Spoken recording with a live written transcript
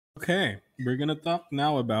Okay, we're going to talk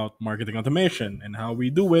now about marketing automation and how we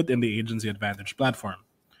do it in the Agency Advantage platform.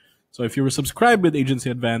 So, if you were subscribed with Agency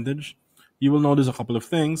Advantage, you will notice a couple of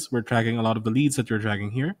things. We're tracking a lot of the leads that you're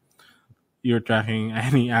tracking here. You're tracking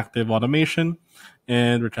any active automation,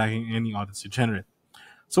 and we're tracking any audits you generate.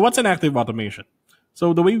 So, what's an active automation?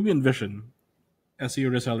 So, the way we envision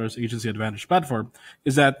SEO Reseller's Agency Advantage platform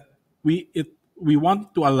is that we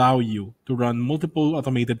want to allow you to run multiple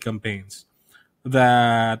automated campaigns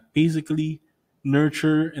that basically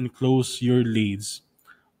nurture and close your leads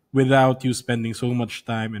without you spending so much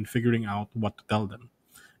time and figuring out what to tell them.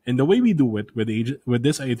 And the way we do it with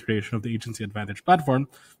this iteration of the Agency Advantage platform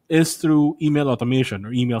is through email automation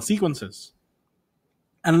or email sequences.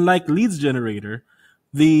 Unlike Leads Generator,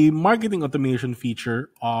 the marketing automation feature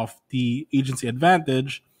of the Agency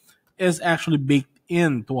Advantage is actually baked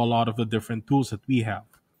into a lot of the different tools that we have.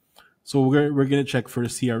 So we're going to check for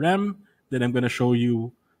CRM. Then I'm going to show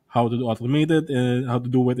you how to automate it and how to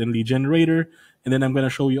do it in Lead Generator. And then I'm going to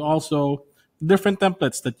show you also different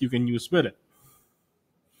templates that you can use with it.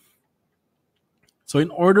 So in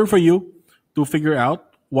order for you to figure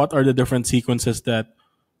out what are the different sequences that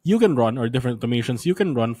you can run or different automations you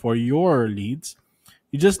can run for your leads,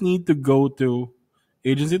 you just need to go to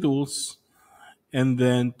Agency Tools and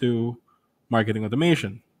then to Marketing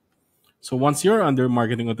Automation. So once you're under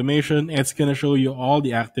marketing automation, it's going to show you all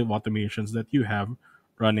the active automations that you have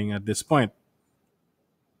running at this point.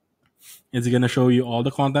 It's going to show you all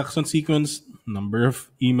the contacts on sequence, number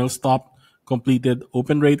of emails stopped, completed,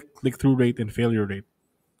 open rate, click-through rate, and failure rate.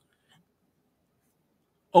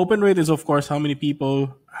 Open rate is, of course, how many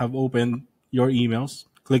people have opened your emails.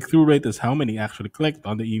 Click-through rate is how many actually clicked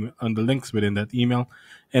on the email, on the links within that email.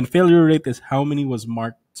 And failure rate is how many was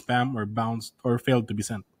marked spam or bounced or failed to be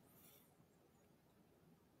sent.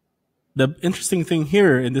 The interesting thing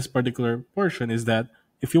here in this particular portion is that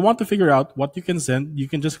if you want to figure out what you can send, you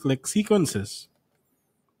can just click sequences.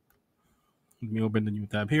 Let me open the new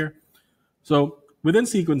tab here. So within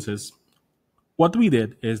sequences, what we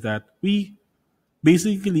did is that we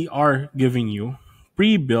basically are giving you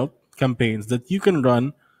pre-built campaigns that you can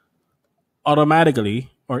run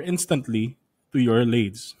automatically or instantly to your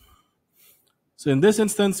leads. So in this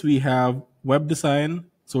instance, we have web design,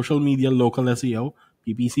 social media, local SEO,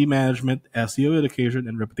 PPC management, SEO education,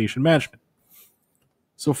 and reputation management.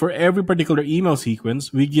 So for every particular email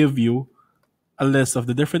sequence, we give you a list of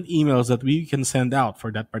the different emails that we can send out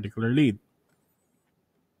for that particular lead.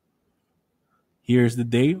 Here's the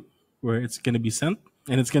day where it's going to be sent,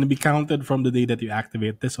 and it's going to be counted from the day that you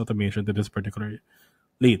activate this automation to this particular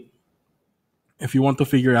lead. If you want to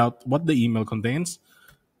figure out what the email contains,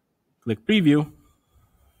 click preview.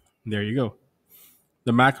 There you go.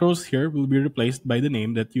 The macros here will be replaced by the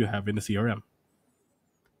name that you have in the CRM.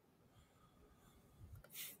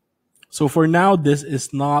 So for now, this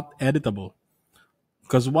is not editable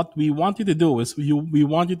because what we want you to do is we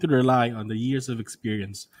want you to rely on the years of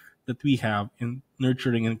experience that we have in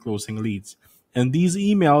nurturing and closing leads. And these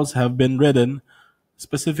emails have been written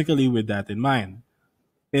specifically with that in mind.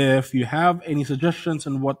 If you have any suggestions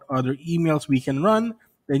on what other emails we can run,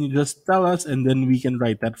 then you just tell us and then we can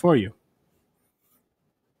write that for you.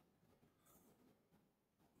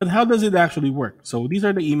 But how does it actually work? So these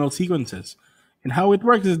are the email sequences. And how it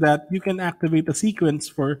works is that you can activate a sequence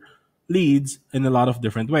for leads in a lot of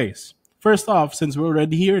different ways. First off, since we're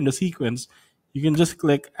already here in the sequence, you can just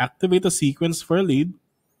click activate a sequence for a lead,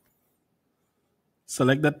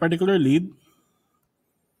 select that particular lead,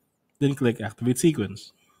 then click activate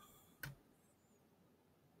sequence.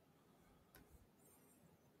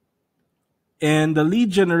 And the lead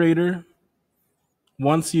generator,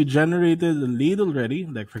 once you generated the lead already,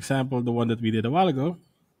 like for example, the one that we did a while ago,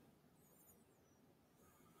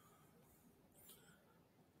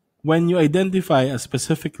 when you identify a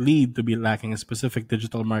specific lead to be lacking a specific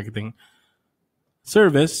digital marketing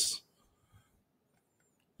service,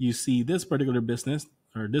 you see this particular business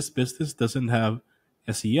or this business doesn't have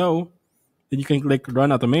SEO, then you can click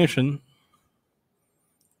run automation,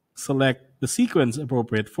 select the sequence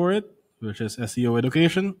appropriate for it, which is SEO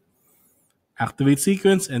education, activate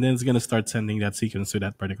sequence, and then it's going to start sending that sequence to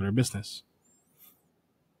that particular business.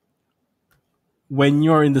 When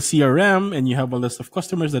you're in the CRM and you have a list of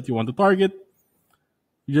customers that you want to target,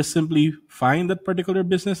 you just simply find that particular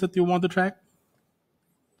business that you want to track.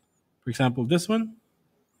 For example, this one.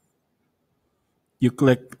 You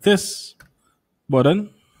click this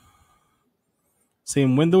button,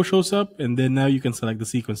 same window shows up, and then now you can select the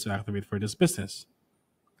sequence to activate for this business.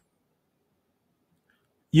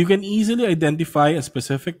 You can easily identify a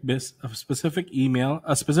specific email,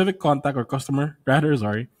 a specific contact or customer, rather,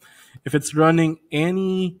 sorry, if it's running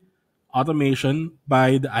any automation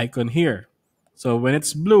by the icon here. So when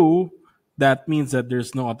it's blue, that means that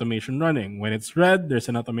there's no automation running. When it's red, there's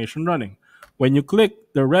an automation running. When you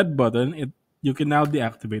click the red button, you can now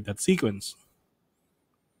deactivate that sequence.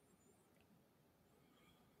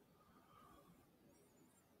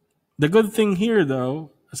 The good thing here,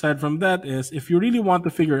 though, aside from that, is if you really want to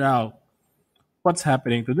figure out what's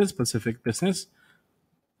happening to this specific business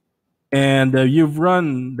and you've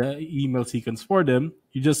run the email sequence for them,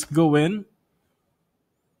 you just go in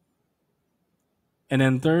and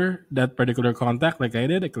enter that particular contact like I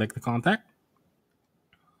did. I click the contact.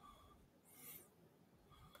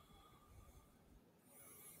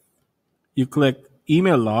 You click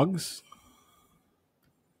email logs.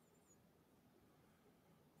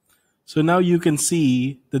 So now you can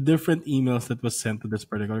see the different emails that was sent to this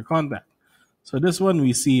particular contact. So this one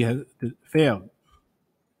we see has failed.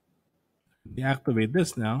 Deactivate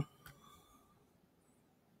this now.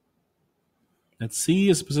 Let's see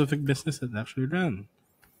a specific business that actually ran.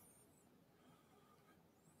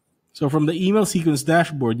 So from the email sequence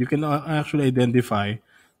dashboard, you can actually identify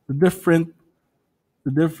the different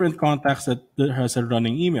contacts that has a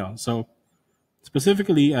running email. So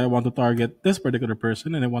specifically, I want to target this particular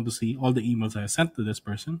person and I want to see all the emails I sent to this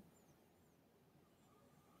person.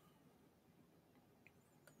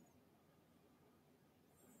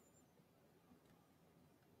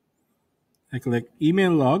 I click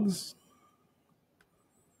email logs.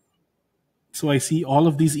 So I see all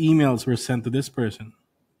of these emails were sent to this person.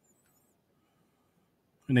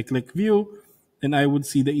 When I click view, then I would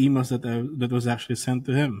see the emails that was actually sent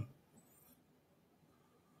to him.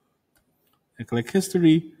 I click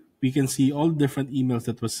history, we can see all different emails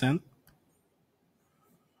that was sent.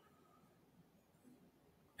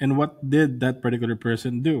 And what did that particular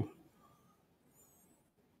person do?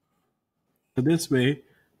 So this way,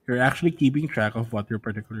 you're actually keeping track of what your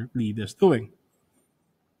particular lead is doing.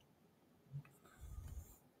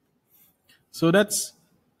 So that's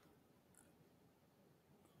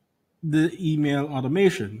the email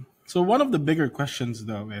automation. So one of the bigger questions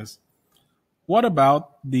though is, what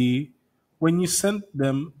about when you send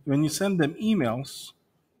them emails,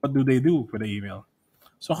 what do they do with the email?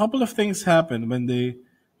 So a couple of things happen when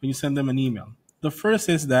you send them an email. The first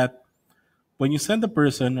is that when you send a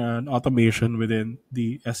person an automation within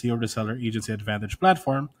the SEO Reseller Agency Advantage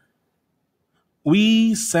platform,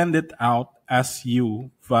 we send it out as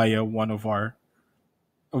you via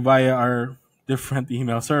our different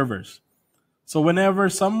email servers. So whenever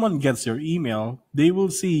someone gets your email, they will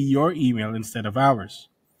see your email instead of ours.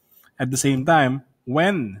 At the same time,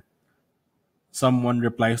 when someone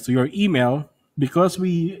replies to your email, because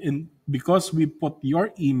we put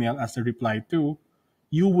your email as a reply to,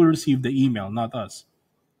 you will receive the email, not us.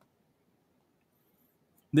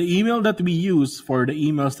 The email that we use for the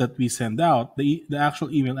emails that we send out, the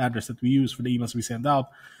actual email address that we use for the emails we send out,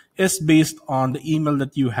 is based on the email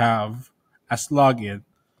that you have as login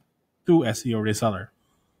to SEO Reseller.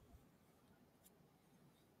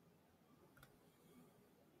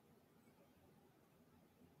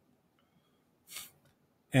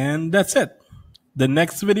 And that's it. The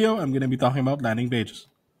next video, I'm going to be talking about landing pages.